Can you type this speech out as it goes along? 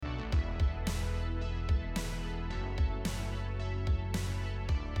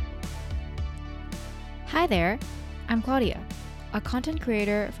Hi there, I'm Claudia, a content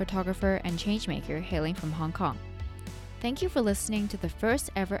creator, photographer, and changemaker hailing from Hong Kong. Thank you for listening to the first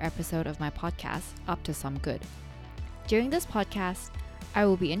ever episode of my podcast, Up to Some Good. During this podcast, I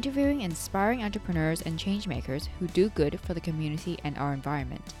will be interviewing inspiring entrepreneurs and changemakers who do good for the community and our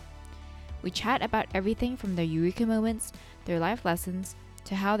environment. We chat about everything from their eureka moments, their life lessons,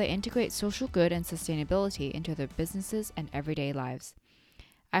 to how they integrate social good and sustainability into their businesses and everyday lives.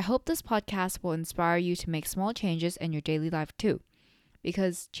 I hope this podcast will inspire you to make small changes in your daily life too,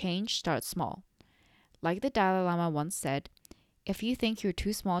 because change starts small. Like the Dalai Lama once said, if you think you're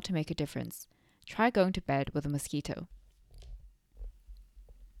too small to make a difference, try going to bed with a mosquito.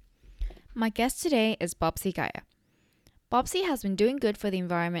 My guest today is Bobsy Gaya. Bobsy has been doing good for the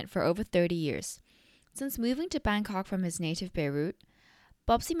environment for over 30 years. Since moving to Bangkok from his native Beirut,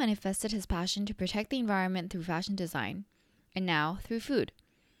 Bobsy manifested his passion to protect the environment through fashion design, and now through food.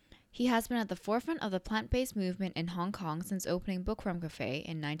 He has been at the forefront of the plant-based movement in Hong Kong since opening Bookworm Cafe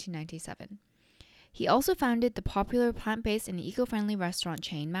in 1997. He also founded the popular plant-based and eco-friendly restaurant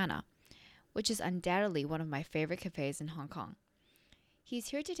chain Mana, which is undoubtedly one of my favorite cafes in Hong Kong. He's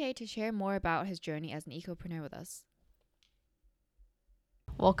here today to share more about his journey as an ecopreneur with us.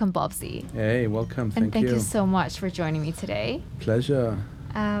 Welcome, Bobsy. Hey, welcome. Thank you so much for joining me today. Pleasure.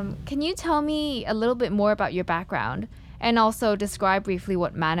 Can you tell me a little bit more about your background and also describe briefly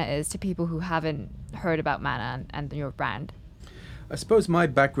what Mana is to people who haven't heard about Mana and your brand? I suppose my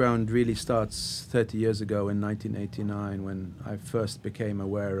background really starts 30 years ago in 1989 when I first became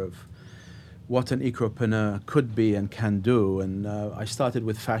aware of what an ecopreneur could be and can do. And I started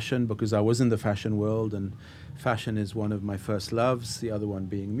with fashion because I was in the fashion world, and fashion is one of my first loves, the other one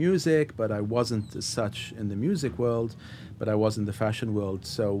being music, but I wasn't as such in the music world, but I was in the fashion world.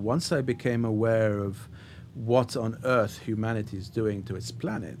 So once I became aware of what on earth humanity is doing to its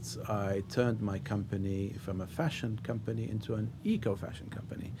planet, I turned my company from a fashion company into an eco-fashion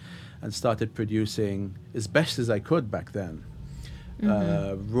company and started producing as best as I could back then.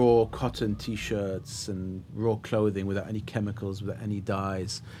 Raw cotton t-shirts and raw clothing without any chemicals, without any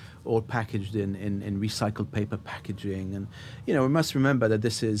dyes, all packaged in recycled paper packaging. And, you know, we must remember that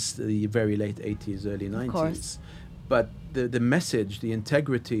this is the very late 80s, early 90s. Of course. But the message, the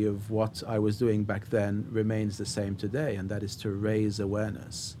integrity of what I was doing back then remains the same today, and that is to raise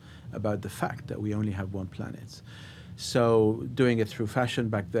awareness about the fact that we only have one planet. So doing it through fashion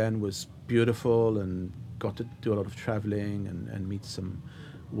back then was beautiful, and got to do a lot of traveling and meet some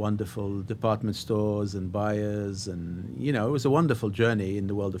wonderful department stores and buyers, and, you know, it was a wonderful journey in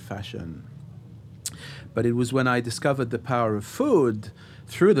the world of fashion. But it was when I discovered the power of food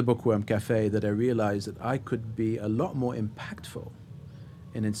through the Bookworm Cafe that I realized that I could be a lot more impactful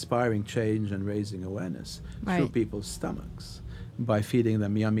in inspiring change and raising awareness through people's stomachs by feeding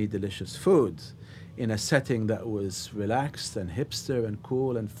them yummy, delicious food in a setting that was relaxed and hipster and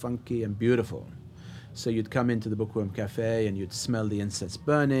cool and funky and beautiful. So you'd come into the Bookworm Cafe and you'd smell the incense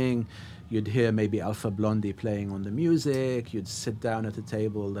burning, you'd hear maybe Alpha Blondie playing on the music, you'd sit down at a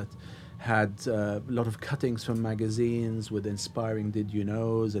table that had a lot of cuttings from magazines with inspiring did you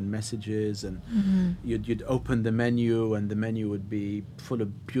knows and messages, and you'd open the menu and the menu would be full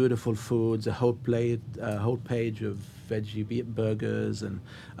of beautiful foods, a whole page of veggie burgers and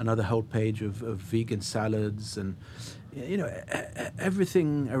another whole page of vegan salads, and, you know,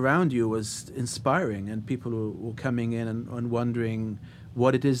 everything around you was inspiring, and people were coming in and wondering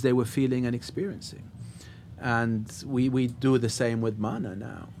what it is they were feeling and experiencing. And we do the same with Mana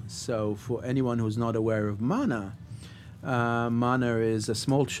now. So for anyone who's not aware of Mana, Mana is a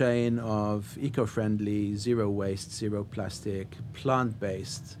small chain of eco-friendly, zero waste, zero plastic,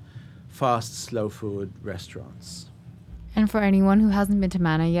 plant-based, fast, slow food restaurants. And for anyone who hasn't been to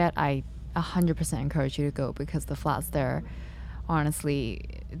Mana yet, I 100% encourage you to go, because the flats there, honestly,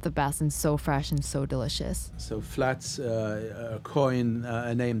 the best and so fresh and so delicious. So flats, a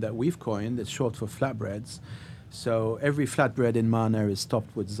name that we've coined. It's short for flatbreads. So every flatbread in Mana is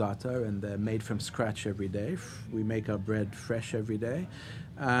topped with za'atar, and they're made from scratch every day. We make our bread fresh every day.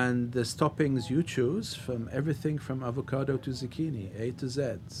 And there's toppings you choose, from everything from avocado to zucchini, A to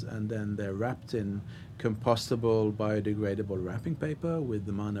Z. And then they're wrapped in compostable, biodegradable wrapping paper with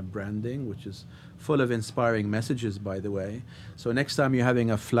the Mana branding, which is full of inspiring messages, by the way. So next time you're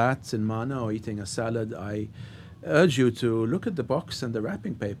having a flat in Mana or eating a salad, I urge you to look at the box and the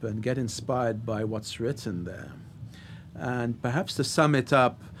wrapping paper and get inspired by what's written there. And perhaps to sum it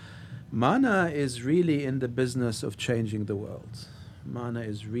up, Mana is really in the business of changing the world. Mana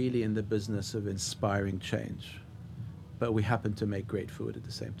is really in the business of inspiring change. But we happen to make great food at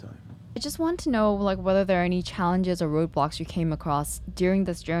the same time. I just want to know, like, whether there are any challenges or roadblocks you came across during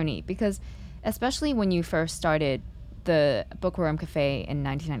this journey, because especially when you first started the Bookworm Cafe in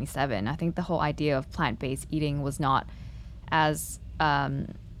 1997. I think the whole idea of plant-based eating was not as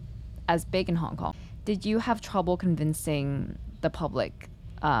as big in Hong Kong. Did you have trouble convincing the public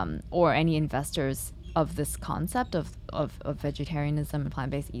or any investors of this concept of vegetarianism and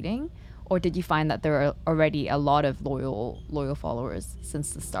plant-based eating? Or did you find that there are already a lot of loyal followers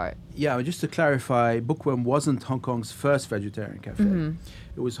since the start? Yeah, just to clarify, Bookworm wasn't Hong Kong's first vegetarian cafe. Mm-hmm.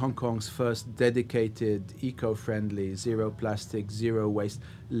 It was Hong Kong's first dedicated, eco-friendly, zero plastic, zero waste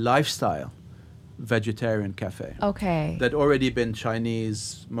lifestyle vegetarian cafe. Okay. There'd already been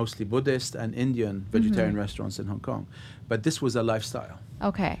Chinese, mostly Buddhist, and Indian vegetarian restaurants in Hong Kong. But this was a lifestyle.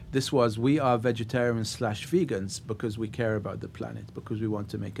 Okay. This was, we are vegetarians/vegans because we care about the planet, because we want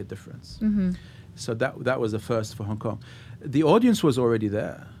to make a difference. Mm-hmm. So that was a first for Hong Kong. The audience was already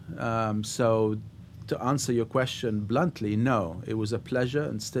there. So to answer your question bluntly, no, it was a pleasure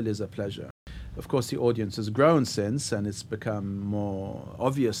and still is a pleasure. Of course, the audience has grown since, and it's become more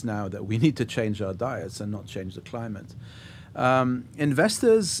obvious now that we need to change our diets and not change the climate.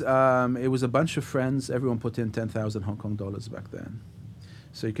 Investors, it was a bunch of friends. Everyone put in 10,000 Hong Kong dollars back then.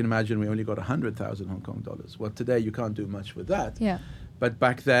 So you can imagine we only got 100,000 Hong Kong dollars. Well, today you can't do much with that. Yeah. But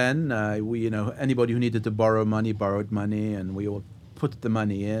back then, anybody who needed to borrow money borrowed money, and we all put the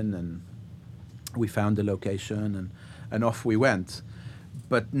money in, and we found the location, and off we went.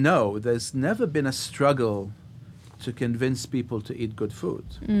 But no, there's never been a struggle to convince people to eat good food.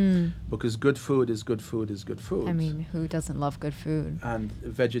 Because good food is good food is good food. I mean, who doesn't love good food? And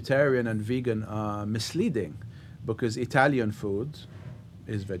vegetarian and vegan are misleading, because Italian food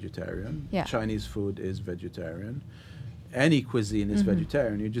is vegetarian, Yeah. Chinese food is vegetarian, any cuisine is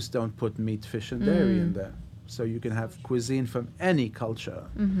vegetarian. You just don't put meat, fish, and dairy in there. So you can have cuisine from any culture.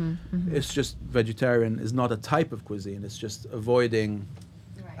 It's just vegetarian is not a type of cuisine, it's just avoiding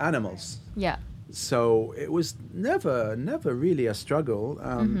animals. Yeah. So it was never really a struggle.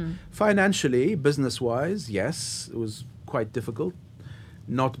 Financially, business-wise, yes, it was quite difficult.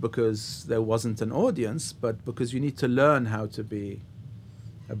 Not because there wasn't an audience, but because you need to learn how to be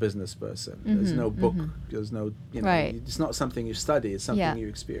a business person. There's no book. There's no, Right. it's not something you study. It's something Yeah. you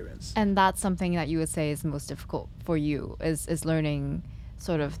experience. And that's something that you would say is most difficult for you, is learning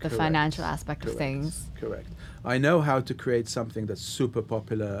sort of the Correct. financial aspect of Correct. things. Correct. I know how to create something that's super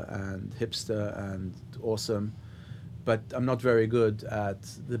popular and hipster and awesome, but I'm not very good at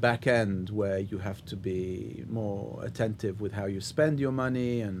the back end, where you have to be more attentive with how you spend your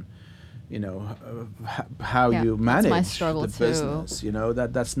money and how Yeah, you that's manage my struggle the too. business.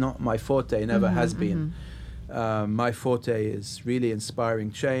 That's not my forte. Never has been. My forte is really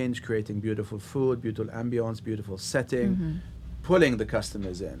inspiring change, creating beautiful food, beautiful ambience, beautiful setting, pulling the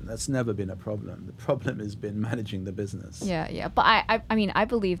customers in. That's never been a problem. The problem has been managing the business. Yeah. But I mean, I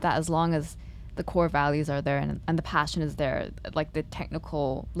believe that as long as the core values are there and the passion is there, like the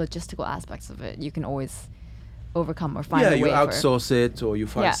technical, logistical aspects of it, you can always overcome or find a way you for. outsource it, or you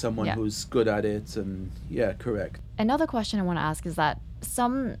find Yeah, someone yeah. who's good at it, and correct. Another question I want to ask is that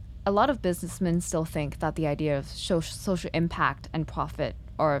a lot of businessmen still think that the idea of social impact and profit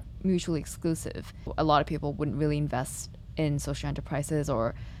are mutually exclusive. A lot of people wouldn't really invest in social enterprises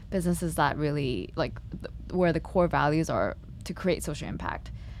or businesses that really where the core values are to create social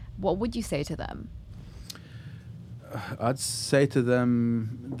impact. What would you say to them? I'd say to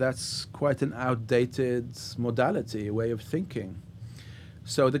them, that's quite an outdated modality, way of thinking.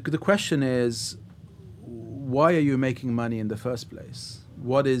 So the question is, why are you making money in the first place?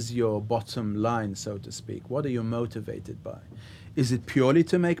 What is your bottom line, so to speak? What are you motivated by? Is it purely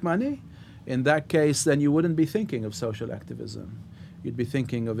to make money? In that case, then you wouldn't be thinking of social activism. You'd be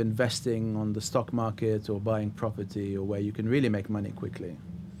thinking of investing on the stock market or buying property, or where you can really make money quickly.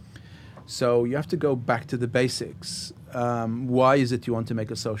 So you have to go back to the basics. Why is it you want to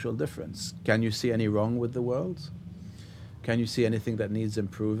make a social difference? Can you see any wrong with the world? Can you see anything that needs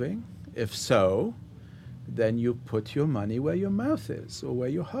improving? If so, then you put your money where your mouth is, or where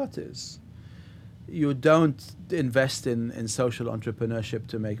your heart is. You don't invest in social entrepreneurship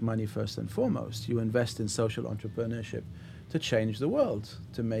to make money first and foremost. You invest in social entrepreneurship to change the world,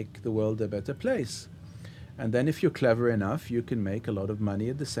 to make the world a better place. And then if you're clever enough, you can make a lot of money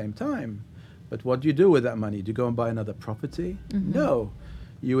at the same time. But what do you do with that money? Do you go and buy another property? No.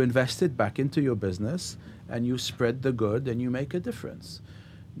 You invest it back into your business, and you spread the good, and you make a difference.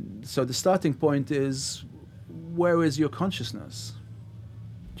 So the starting point is, where is your consciousness?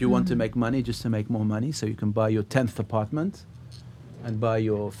 Do you want to make money just to make more money so you can buy your 10th apartment and buy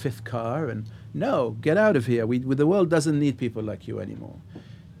your 5th car? And no, get out of here. The world doesn't need people like you anymore.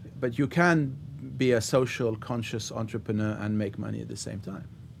 But you can be a social, conscious entrepreneur and make money at the same time.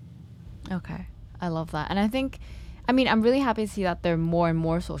 Okay. I love that. And I mean, I'm really happy to see that there are more and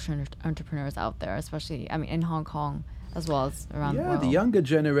more social entrepreneurs out there, especially, I mean, in Hong Kong as well as around the Yeah, world. the younger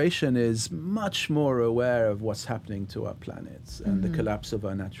generation is much more aware of what's happening to our planet and the collapse of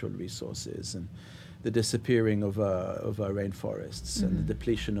our natural resources and the disappearing of our rainforests and the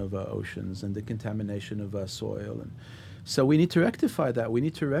depletion of our oceans and the contamination of our soil. And so we need to rectify that. We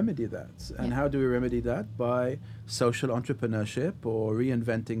need to remedy that. And how do we remedy that? By social entrepreneurship or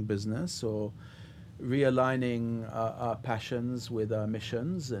reinventing business or realigning our passions with our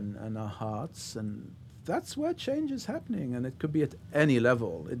missions and our hearts. And that's where change is happening. And it could be at any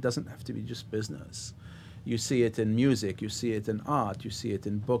level. It doesn't have to be just business. You see it in music, you see it in art, you see it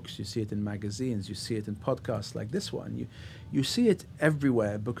in books, you see it in magazines, you see it in podcasts like this one. You see it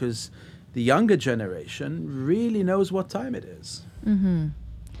everywhere because the younger generation really knows what time it is. Mm-hmm.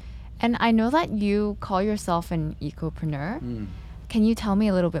 And I know that you call yourself an ecopreneur. Can you tell me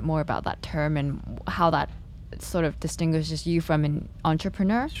a little bit more about that term and how that sort of distinguishes you from an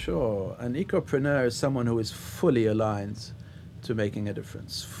entrepreneur? Sure. An ecopreneur is someone who is fully aligned to making a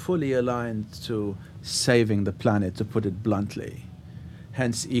difference, fully aligned to saving the planet, to put it bluntly.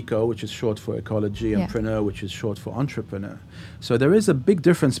 Hence eco, which is short for ecology, and preneur, which is short for entrepreneur. So there is a big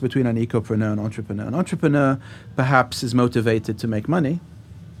difference between an ecopreneur and entrepreneur. An entrepreneur perhaps is motivated to make money.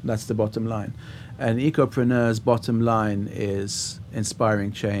 That's the bottom line. An ecopreneur's bottom line is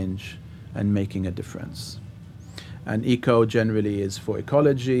inspiring change and making a difference. And eco generally is for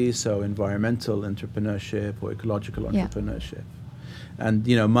ecology, so environmental entrepreneurship or ecological entrepreneurship. And,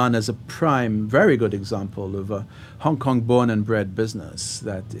 you know, Mana is a prime, very good example of a Hong Kong born and bred business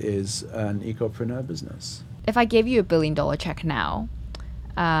that is an ecopreneur business. If I gave you $1 billion check now,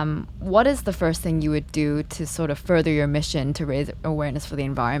 what is the first thing you would do to sort of further your mission to raise awareness for the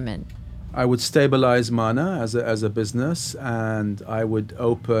environment? I would stabilize Mana as a business, and I would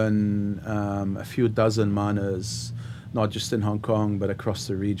open a few dozen Manas, not just in Hong Kong, but across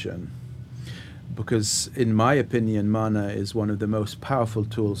the region. Because in my opinion, Mana is one of the most powerful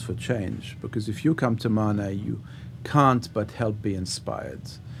tools for change. Because if you come to Mana, you can't but help be inspired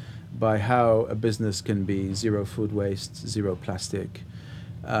by how a business can be zero food waste, zero plastic,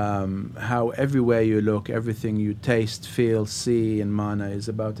 how everywhere you look, everything you taste, feel, see in Mana is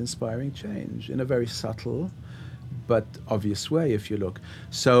about inspiring change in a very subtle but obvious way if you look.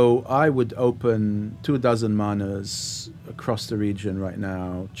 So I would open 24 Manas across the region right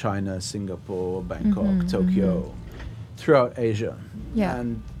now, China, Singapore, Bangkok, Tokyo, throughout Asia.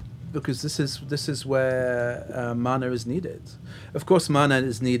 And because this is where Mana is needed. Of course, Mana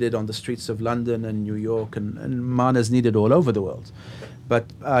is needed on the streets of London and New York, and Mana is needed all over the world. But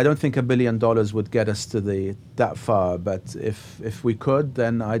I don't think $1 billion would get us to that far. But if we could,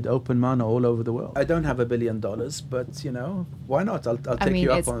 then I'd open Mana all over the world. I don't have $1 billion, but you know, why not? I'll take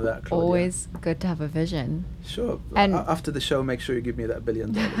you up on that, Claudia. It's always good to have a vision. Sure. And after the show, make sure you give me that $1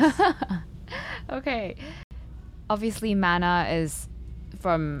 billion. Okay. Obviously, Mana is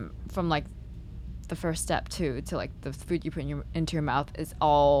from like the first step to like the food you put into your mouth is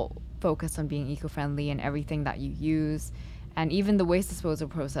all focused on being eco-friendly, and everything that you use. And even the waste disposal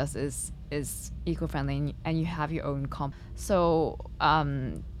process is eco-friendly, and you have your own So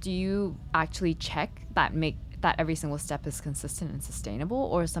do you actually check that every single step is consistent and sustainable,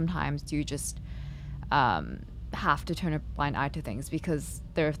 or sometimes do you just have to turn a blind eye to things because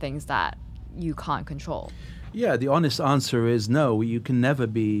there are things that you can't control? Yeah, the honest answer is no. You can never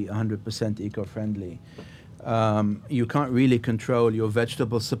be 100% eco-friendly. You can't really control your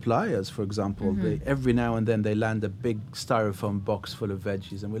vegetable suppliers, for example. Every now and then they land a big styrofoam box full of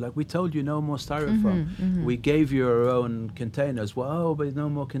veggies, and we're like, we told you no more styrofoam. We gave you our own containers. Well, but no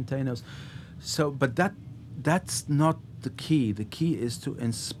more containers. So, but that's not the key. The key is to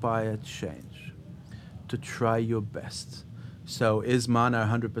inspire change, to try your best. So is Mana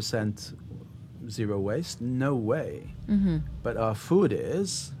 100% zero waste? No way. But our food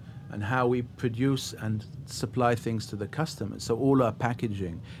is, and how we produce and supply things to the customers. So all our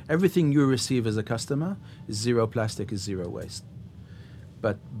packaging, everything you receive as a customer is zero plastic, is zero waste.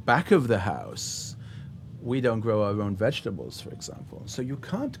 But back of the house, we don't grow our own vegetables, for example. So you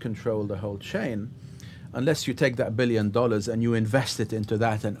can't control the whole chain unless you take that $1 billion and you invest it into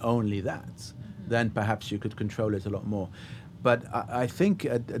that and only that. Then perhaps you could control it a lot more. But I think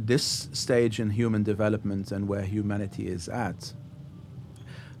at this stage in human development and where humanity is at,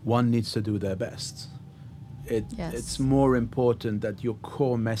 one needs to do their best. It's more important that your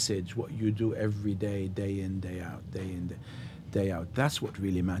core message, what you do every day, day in, day out, day out, that's what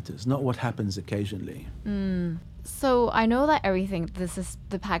really matters, not what happens occasionally. So I know that this is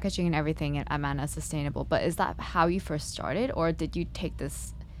the packaging and everything at Mana is sustainable, but is that how you first started, or did you take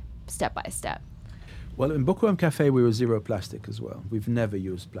this step by step? Well, in Bookworm Cafe, we were zero plastic as well. We've never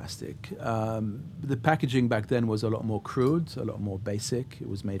used plastic. The packaging back then was a lot more crude, a lot more basic. It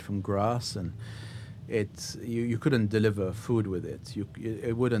was made from grass, and you couldn't deliver food with it.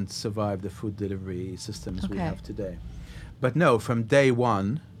 It wouldn't survive the food delivery systems we have today. But no, from day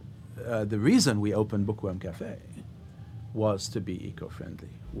one, the reason we opened Bookworm Cafe was to be eco-friendly,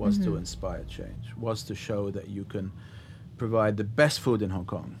 was to inspire change, was to show that you can provide the best food in Hong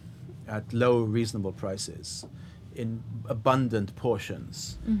Kong at low, reasonable prices, in abundant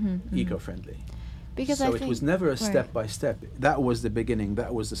portions, eco-friendly. Because so it was never a step by step. That was the beginning.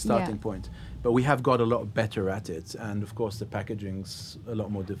 That was the starting point. But we have got a lot better at it. And of course, the packaging's a lot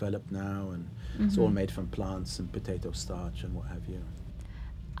more developed now, and it's all made from plants and potato starch and what have you.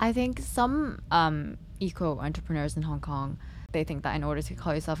 I think some eco entrepreneurs in Hong Kong, they think that in order to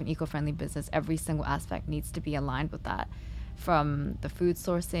call yourself an eco-friendly business, every single aspect needs to be aligned with that, from the food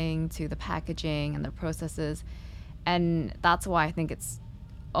sourcing to the packaging and the processes. And that's why I think it's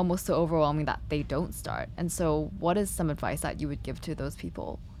almost so overwhelming that they don't start. And so what is some advice that you would give to those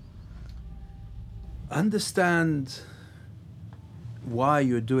people? Understand why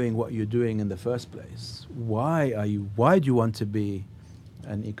you're doing what you're doing in the first place. Why do you want to be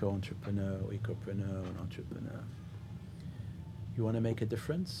an eco-entrepreneur, ecopreneur, an entrepreneur? You want to make a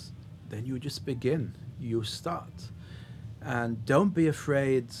difference? Then you just begin. You start. And don't be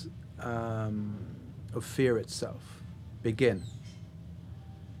afraid of fear itself. Begin.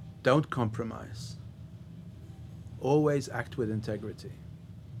 Don't compromise. Always act with integrity.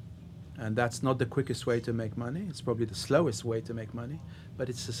 And that's not the quickest way to make money. It's probably the slowest way to make money, but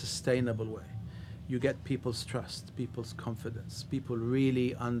it's a sustainable way. You get people's trust, people's confidence. People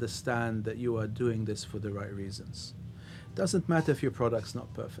really understand that you are doing this for the right reasons. Doesn't matter if your product's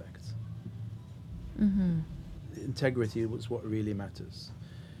not perfect. Integrity was what really matters.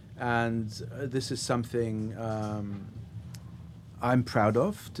 And this is something I'm proud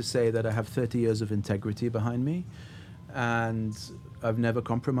of, to say that I have 30 years of integrity behind me, and I've never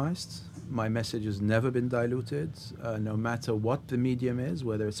compromised. My message has never been diluted, no matter what the medium is,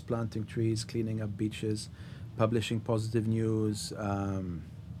 whether it's planting trees, cleaning up beaches, publishing positive news,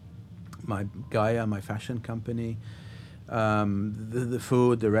 my Gaia, my fashion company, the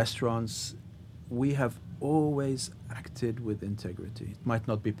food, the restaurants. We have always acted with integrity. It might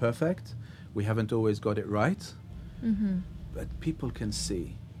not be perfect. We haven't always got it right. But people can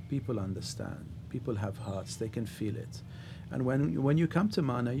see, people understand, people have hearts, they can feel it. And when you come to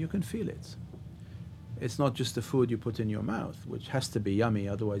Mana, you can feel it. It's not just the food you put in your mouth, which has to be yummy,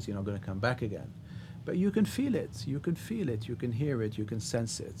 otherwise you're not going to come back again. But you can feel it, you can feel it, you can hear it, you can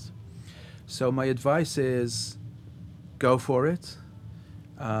sense it. So my advice is, go for it,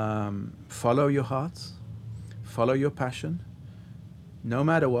 follow your heart, follow your passion. No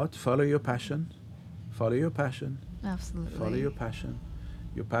matter what, follow your passion, follow your passion. Absolutely. Follow your passion.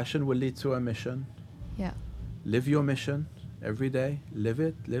 Your passion will lead to a mission. Yeah. Live your mission every day. Live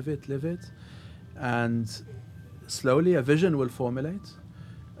it, live it, live it. And slowly a vision will formulate.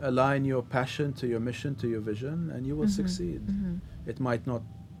 Align your passion to your mission, to your vision, and you will succeed. It might not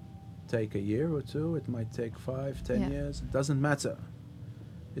take a year or two. It might take 5, 10 years. It doesn't matter.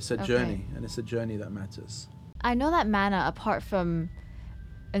 It's a journey, and it's a journey that matters. I know that Mana, apart from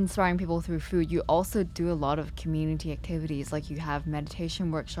inspiring people through food, you also do a lot of community activities. Like you have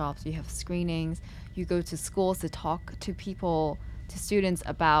meditation workshops, you have screenings, you go to schools to talk to people, to students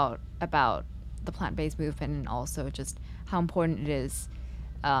about the plant-based movement, and also just how important it is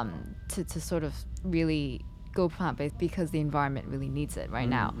to sort of really go plant-based because the environment really needs it right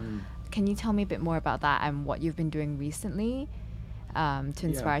now. Can you tell me a bit more about that and what you've been doing recently to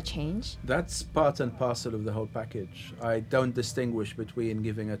inspire change? That's part and parcel of the whole package. I don't distinguish between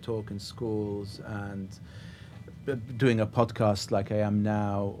giving a talk in schools and doing a podcast like I am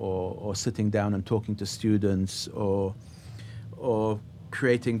now, or sitting down and talking to students, or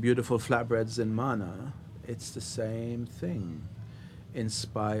creating beautiful flatbreads in Mana. It's the same thing.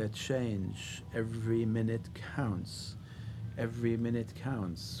 Inspire change. Every minute counts. Every minute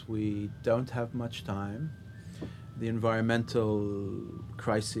counts. We don't have much time. The environmental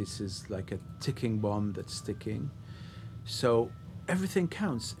crisis is like a ticking bomb that's ticking. So everything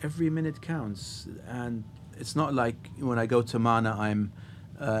counts. Every minute counts. And it's not like when I go to Mana, I'm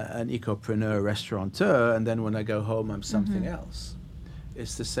an ecopreneur restaurateur, and then when I go home, I'm something else.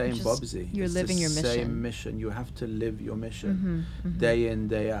 It's the same, Bobsy. You're living your mission. Same mission. You have to live your mission day in,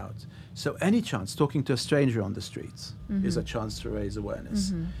 day out. So any chance, talking to a stranger on the streets is a chance to raise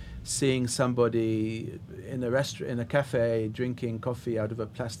awareness. Seeing somebody in a cafe drinking coffee out of a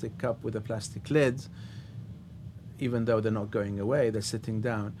plastic cup with a plastic lid, even though they're not going away, they're sitting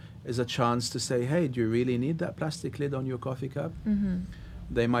down, is a chance to say, hey, do you really need that plastic lid on your coffee cup? Mm-hmm.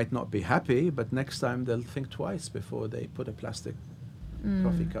 They might not be happy, but next time they'll think twice before they put a plastic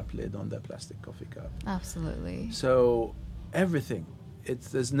coffee cup lid on their plastic coffee cup. Absolutely. So everything,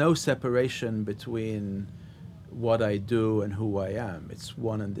 there's no separation between what I do and who I am. It's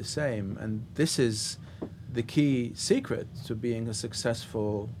one and the same. And this is the key secret to being a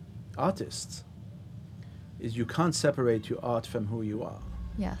successful artist, is you can't separate your art from who you are.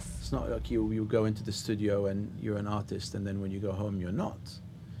 Yes. It's not like you go into the studio and you're an artist, and then when you go home you're not.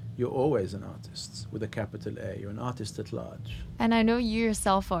 You're always an artist with a capital A. You're an artist at large. And I know you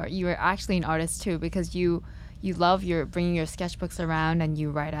yourself you are actually an artist too, because you love bringing your sketchbooks around, and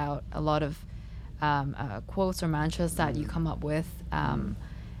you write out a lot of quotes or mantras that you come up with,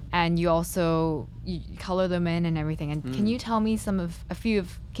 and you also color them in and everything. And can you tell me about a few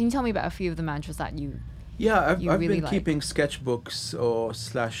of the mantras that you? Yeah, I've really been keeping sketchbooks or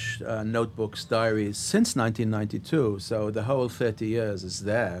 / notebooks, diaries since 1992. So the whole 30 years is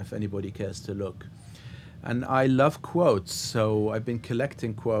there if anybody cares to look. And I love quotes, so I've been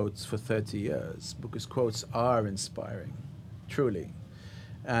collecting quotes for 30 years because quotes are inspiring, truly.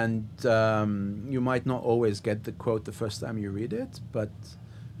 And you might not always get the quote the first time you read it, but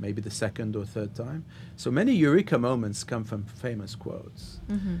maybe the second or third time. So many eureka moments come from famous quotes.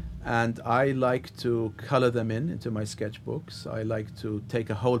 Mm-hmm. And I like to color them into my sketchbooks. I like to take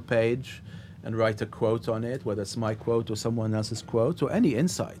a whole page and write a quote on it, whether it's my quote or someone else's quote or any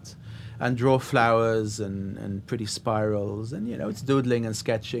insight, and draw flowers and pretty spirals. And, it's doodling and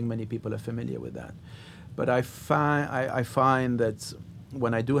sketching. Many people are familiar with that. But I find that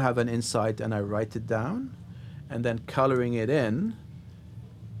when I do have an insight and I write it down, and then coloring it in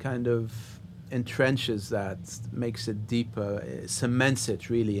kind of entrenches that, makes it deeper, cements it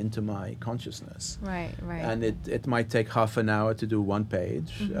really into my consciousness. Right. And it might take half an hour to do one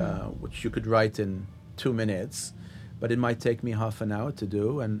page, which you could write in 2 minutes, but it might take me half an hour to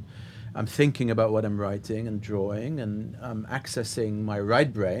do. And I'm thinking about what I'm writing and drawing, and I'm accessing my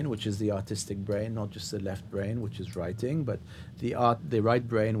right brain, which is the artistic brain, not just the left brain, which is writing, but the right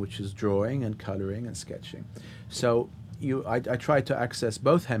brain, which is drawing and coloring and sketching. So I try to access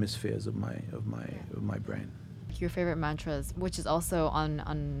both hemispheres of my brain. Your favorite mantras, which is also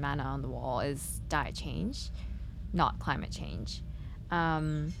on Manna on the Wall, is diet change, not climate change.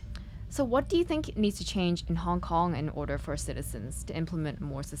 So what do you think needs to change in Hong Kong in order for citizens to implement a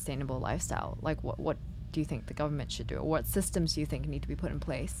more sustainable lifestyle? Like what do you think the government should do? Or what systems do you think need to be put in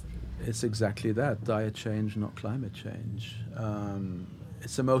place? It's exactly that, diet change, not climate change.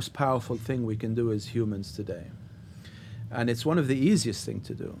 It's the most powerful thing we can do as humans today. And it's one of the easiest things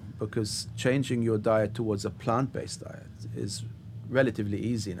to do, because changing your diet towards a plant-based diet is relatively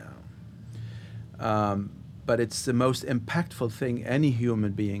easy now. But it's the most impactful thing any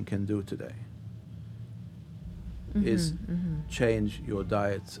human being can do today, is change your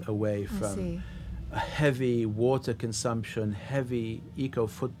diet away from a heavy water consumption, heavy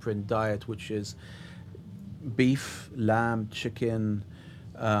eco-footprint diet, which is beef, lamb, chicken,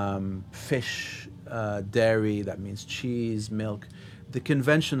 fish, dairy, that means cheese, milk. The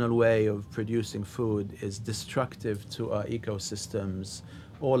conventional way of producing food is destructive to our ecosystems,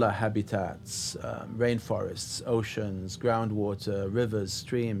 all our habitats, rainforests, oceans, groundwater, rivers,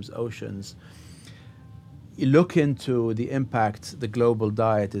 streams, oceans. You look into the impact the global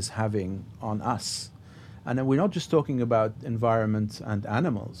diet is having on us. And then we're not just talking about environment and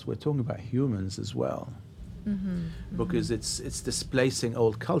animals, we're talking about humans as well. Because it's displacing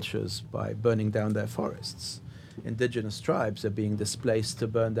old cultures by burning down their forests. Indigenous tribes are being displaced to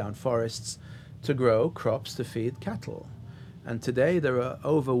burn down forests to grow crops to feed cattle. And today there are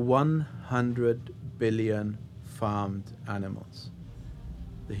over 100 billion farmed animals.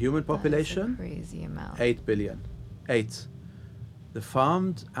 The human population? That's a crazy amount. 8 billion. 8. The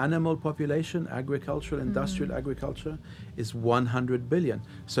farmed animal population, agricultural, industrial agriculture, is 100 billion.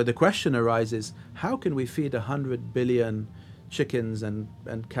 So the question arises, how can we feed 100 billion chickens and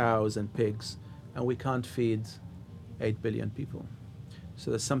cows and pigs, and we can't feed 8 billion people?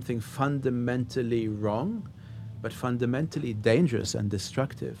 So there's something fundamentally wrong, but fundamentally dangerous and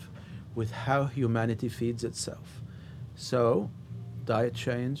destructive with how humanity feeds itself. So, diet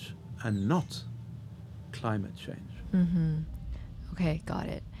change and not climate change. Okay, got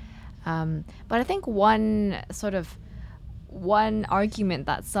it. But I think one argument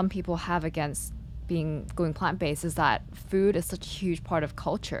that some people have against going plant-based is that food is such a huge part of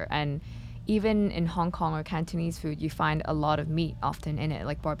culture, and even in Hong Kong or Cantonese food, you find a lot of meat often in it,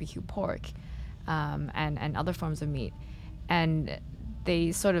 like barbecue pork, and other forms of meat. And they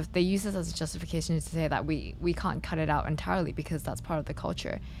use this as a justification to say that we can't cut it out entirely because that's part of the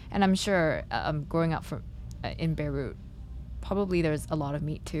culture. And I'm sure growing up in Beirut, probably there's a lot of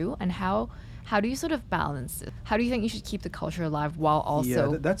meat too. And how do you sort of balance it? How do you think you should keep the culture alive while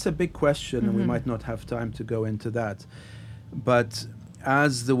also... that's a big question, and we might not have time to go into that. But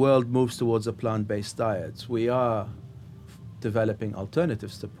as the world moves towards a plant-based diet, we are developing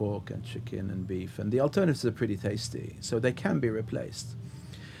alternatives to pork and chicken and beef, and the alternatives are pretty tasty, so they can be replaced.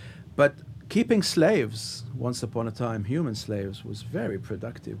 But keeping slaves, once upon a time human slaves, was very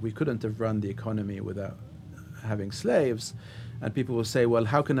productive. We couldn't have run the economy without having slaves. And people will say, well,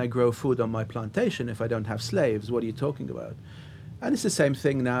 how can I grow food on my plantation if I don't have slaves? What are you talking about? And it's the same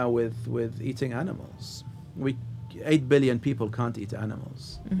thing now with eating animals. 8 billion people can't eat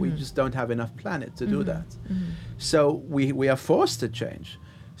animals. We just don't have enough planet to do that. So we are forced to change.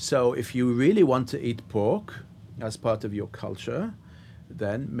 So if you really want to eat pork as part of your culture,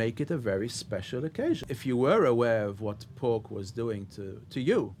 then make it a very special occasion. If you were aware of what pork was doing to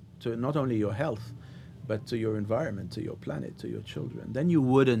you, to not only your health, but to your environment, to your planet, to your children, then you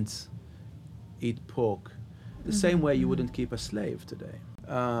wouldn't eat pork the same way you wouldn't keep a slave today.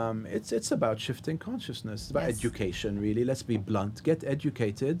 It's about shifting consciousness. It's about education, really. Let's be blunt. Get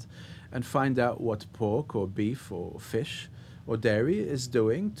educated and find out what pork or beef or fish or dairy is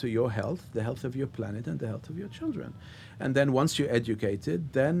doing to your health, the health of your planet, and the health of your children. And then once you're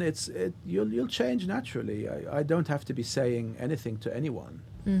educated, then you'll change naturally. I don't have to be saying anything to anyone.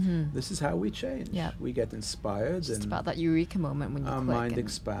 This is how we change. Yeah. We get inspired. It's just about that eureka moment when you our click. mind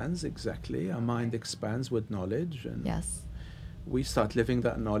expands, exactly. Our mind expands with knowledge. And Yes. we start living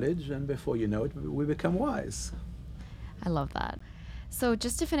that knowledge, and before you know it, we become wise. I love that. So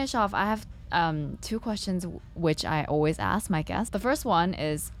just to finish off, I have 2 questions which I always ask my guests. The first one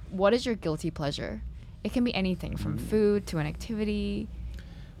is, what is your guilty pleasure? It can be anything from food to an activity.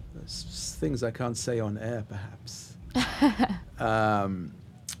 There's things I can't say on air, perhaps.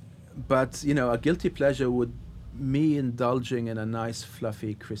 But, a guilty pleasure would me indulging in a nice,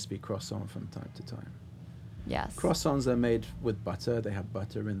 fluffy, crispy croissant from time to time. Yes. Croissants are made with butter. They have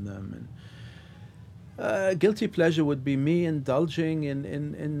butter in them. And guilty pleasure would be me indulging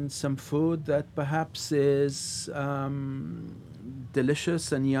in some food that perhaps is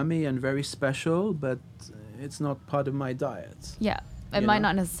delicious and yummy and very special, but it's not part of my diet. Yeah. It might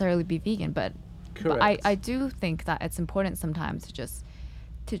not necessarily be vegan, but I do think that it's important sometimes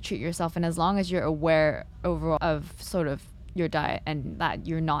to treat yourself, and as long as you're aware overall of sort of your diet and that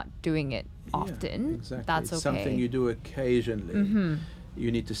you're not doing it often, exactly. that's It's okay. something you do occasionally. You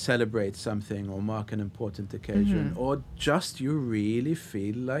need to celebrate something or mark an important occasion, or just you really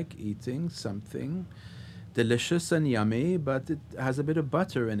feel like eating something delicious and yummy, but it has a bit of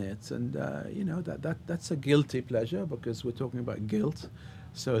butter in it, and that's a guilty pleasure, because we're talking about guilt,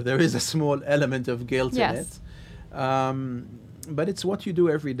 so there is a small element of guilt in it. But it's what you do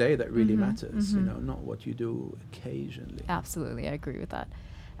every day that really matters, not what you do occasionally. Absolutely, I agree with that.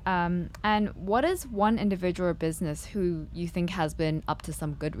 And what is one individual or business who you think has been up to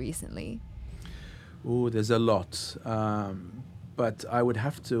some good recently? Oh, there's a lot. But I would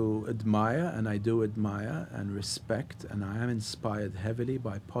have to admire, and I do admire and respect, and I am inspired heavily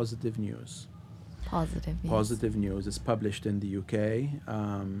by Positive News. Positive News. Positive News is published in the UK,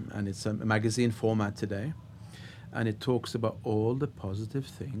 and it's a magazine format today. And it talks about all the positive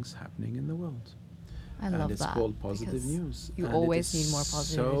things happening in the world. I love that. And it's called Positive News. You and always need more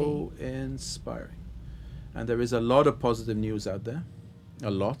positivity. So inspiring. And there is a lot of positive news out there.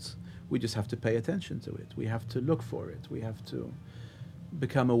 A lot. We just have to pay attention to it. We have to look for it. We have to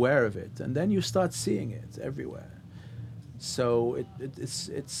become aware of it. And then you start seeing it everywhere. So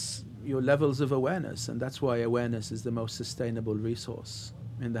it's your levels of awareness. And that's why awareness is the most sustainable resource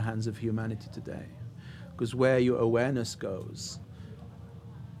in the hands of humanity today. Because where your awareness goes,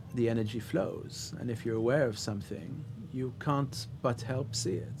 the energy flows. And if you're aware of something, you can't but help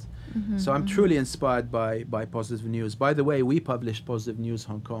see it. So I'm truly inspired by Positive News. By the way, we published Positive News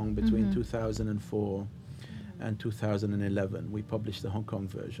Hong Kong between 2004 and 2011. We published the Hong Kong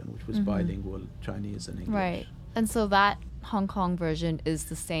version, which was bilingual, Chinese and English. Right. And so that Hong Kong version is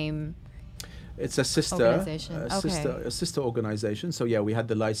the same... It's a sister organization. So we had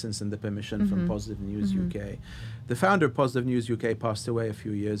the license and the permission from Positive News UK. The founder of Positive News UK passed away a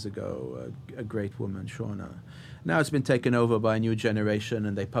few years ago, a great woman, Shauna. Now it's been taken over by a new generation,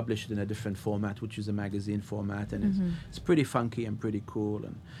 and they publish it in a different format, which is a magazine format, and it's pretty funky and pretty cool.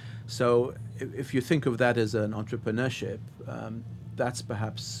 And so if you think of that as an entrepreneurship, that's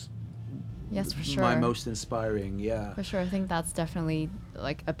perhaps Yes, for sure. my most inspiring. Yeah. For sure. I think that's definitely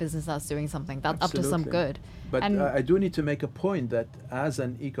like a business that's doing something that's up to some Absolutely. good. But And I do need to make a point that as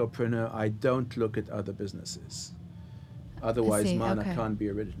an ecopreneur, I don't look at other businesses. Otherwise, see, Mana okay. can't be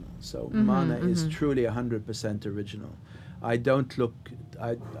original. So Mhm, Mana is mhm. truly 100% original. I don't look.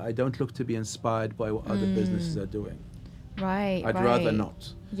 I don't look to be inspired by what other businesses are doing. Right. I'd right. rather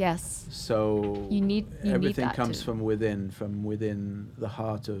not. Yes. So You need everything that comes too. from within the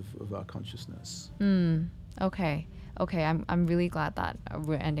heart of our consciousness. Okay. Okay. I'm really glad that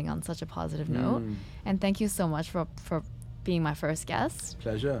we're ending on such a positive note. And thank you so much for being my first guest.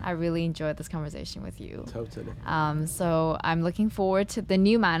 Pleasure. I really enjoyed this conversation with you. Totally. So I'm looking forward to the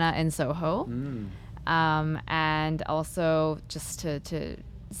new Mana in Soho. And also just to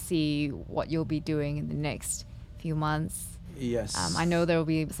see what you'll be doing in the next few months. Yes. I know there will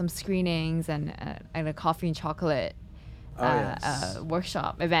be some screenings and a coffee and chocolate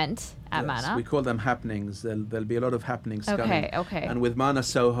workshop event at Mana. We call them happenings. There'll be a lot of happenings coming. Okay. And with Mana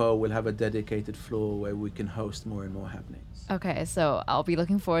Soho, we'll have a dedicated floor where we can host more and more happenings. Okay, so I'll be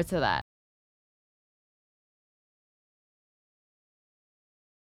looking forward to that.